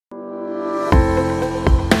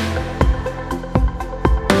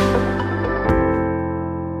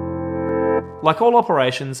Like all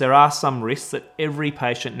operations, there are some risks that every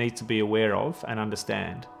patient needs to be aware of and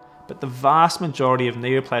understand, but the vast majority of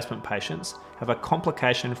knee replacement patients have a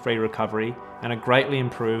complication-free recovery and a greatly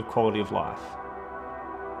improved quality of life.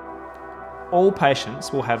 All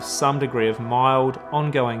patients will have some degree of mild,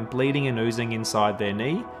 ongoing bleeding and oozing inside their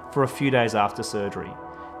knee for a few days after surgery.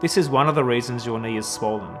 This is one of the reasons your knee is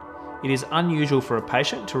swollen. It is unusual for a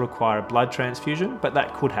patient to require a blood transfusion, but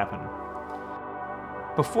that could happen.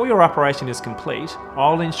 Before your operation is complete,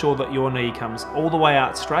 I'll ensure that your knee comes all the way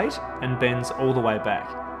out straight and bends all the way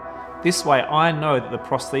back. This way I know that the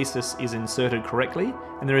prosthesis is inserted correctly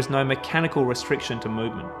and there is no mechanical restriction to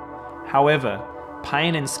movement. However,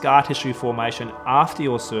 pain and scar tissue formation after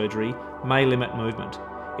your surgery may limit movement.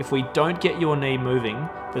 If we don't get your knee moving,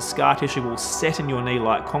 the scar tissue will set in your knee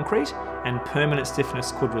like concrete and permanent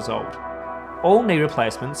stiffness could result. All knee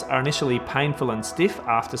replacements are initially painful and stiff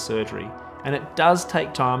after surgery, and it does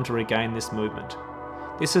take time to regain this movement.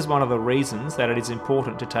 This is one of the reasons that it is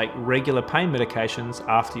important to take regular pain medications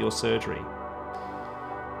after your surgery.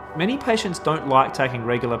 Many patients don't like taking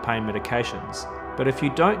regular pain medications, but if you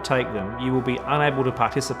don't take them, you will be unable to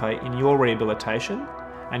participate in your rehabilitation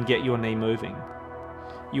and get your knee moving.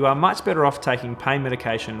 You are much better off taking pain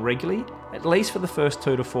medication regularly, at least for the first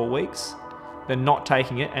 2 to 4 weeks, than not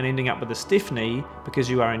taking it and ending up with a stiff knee because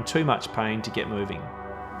you are in too much pain to get moving.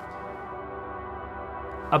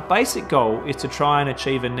 A basic goal is to try and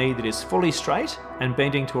achieve a knee that is fully straight and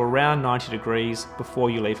bending to around 90 degrees before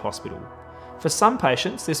you leave hospital. For some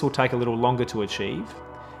patients, this will take a little longer to achieve,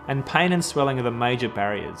 and pain and swelling are the major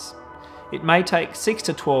barriers. It may take 6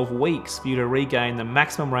 to 12 weeks for you to regain the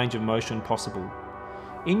maximum range of motion possible.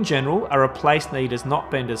 In general, a replaced knee does not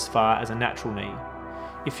bend as far as a natural knee.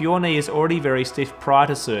 If your knee is already very stiff prior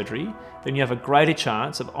to surgery, then you have a greater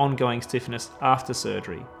chance of ongoing stiffness after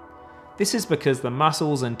surgery. This is because the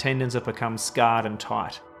muscles and tendons have become scarred and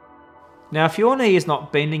tight. Now, if your knee is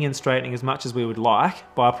not bending and straightening as much as we would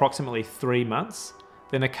like by approximately 3 months,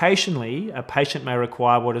 then occasionally a patient may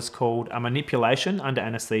require what is called a manipulation under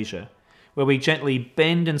anaesthesia, where we gently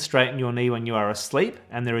bend and straighten your knee when you are asleep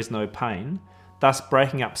and there is no pain, thus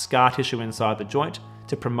breaking up scar tissue inside the joint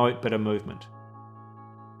to promote better movement.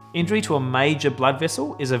 Injury to a major blood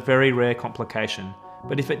vessel is a very rare complication,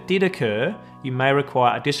 but if it did occur, you may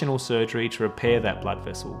require additional surgery to repair that blood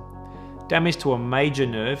vessel. Damage to a major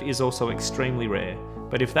nerve is also extremely rare,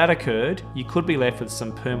 but if that occurred, you could be left with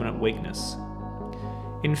some permanent weakness.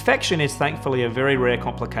 Infection is thankfully a very rare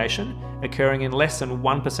complication, occurring in less than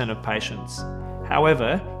 1% of patients.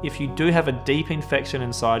 However, if you do have a deep infection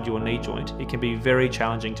inside your knee joint, it can be very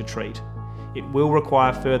challenging to treat. It will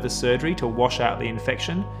require further surgery to wash out the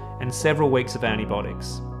infection and several weeks of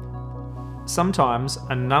antibiotics. Sometimes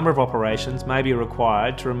a number of operations may be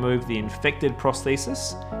required to remove the infected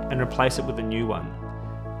prosthesis and replace it with a new one.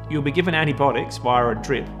 You'll be given antibiotics via a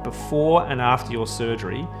drip before and after your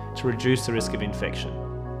surgery to reduce the risk of infection.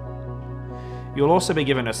 You'll also be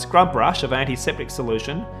given a scrub brush of antiseptic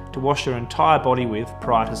solution to wash your entire body with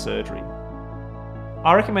prior to surgery.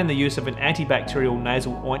 I recommend the use of an antibacterial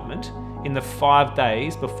nasal ointment in the 5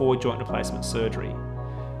 days before joint replacement surgery.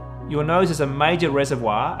 Your nose is a major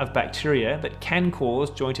reservoir of bacteria that can cause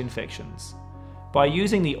joint infections. By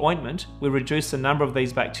using the ointment, we reduce the number of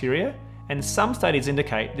these bacteria, and some studies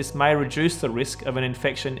indicate this may reduce the risk of an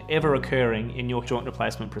infection ever occurring in your joint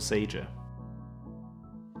replacement procedure.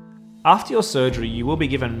 After your surgery, you will be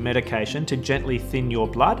given medication to gently thin your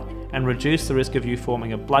blood and reduce the risk of you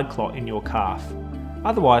forming a blood clot in your calf,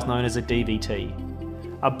 otherwise known as a DVT.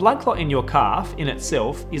 A blood clot in your calf in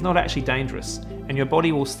itself is not actually dangerous, and your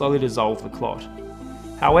body will slowly dissolve the clot.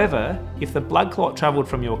 However, if the blood clot travelled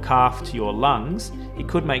from your calf to your lungs, it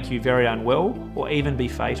could make you very unwell or even be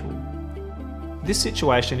fatal. This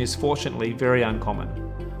situation is fortunately very uncommon.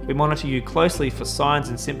 We monitor you closely for signs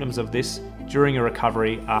and symptoms of this during your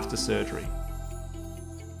recovery after surgery.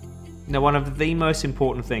 Now, one of the most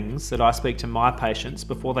important things that I speak to my patients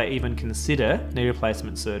before they even consider knee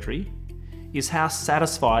replacement surgery is how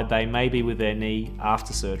satisfied they may be with their knee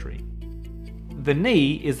after surgery. The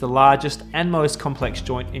knee is the largest and most complex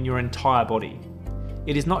joint in your entire body.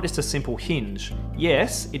 It is not just a simple hinge.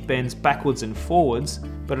 Yes, it bends backwards and forwards,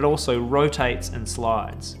 but it also rotates and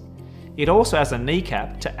slides. It also has a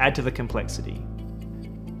kneecap to add to the complexity.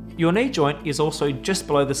 Your knee joint is also just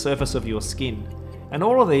below the surface of your skin, and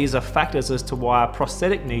all of these are factors as to why a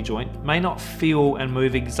prosthetic knee joint may not feel and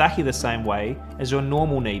move exactly the same way as your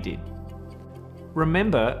normal knee did.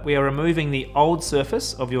 Remember, we are removing the old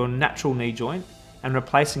surface of your natural knee joint and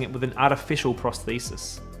replacing it with an artificial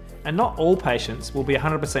prosthesis. And not all patients will be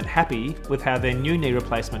 100% happy with how their new knee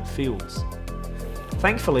replacement feels.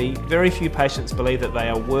 Thankfully, very few patients believe that they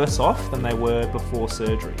are worse off than they were before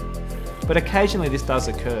surgery, but occasionally this does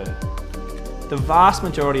occur. The vast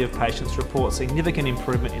majority of patients report significant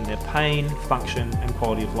improvement in their pain, function and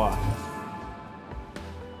quality of life.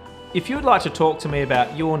 If you would like to talk to me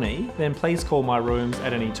about your knee, then please call my rooms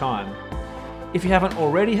at any time. If you haven't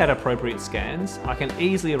already had appropriate scans, I can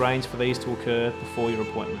easily arrange for these to occur before your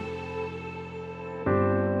appointment.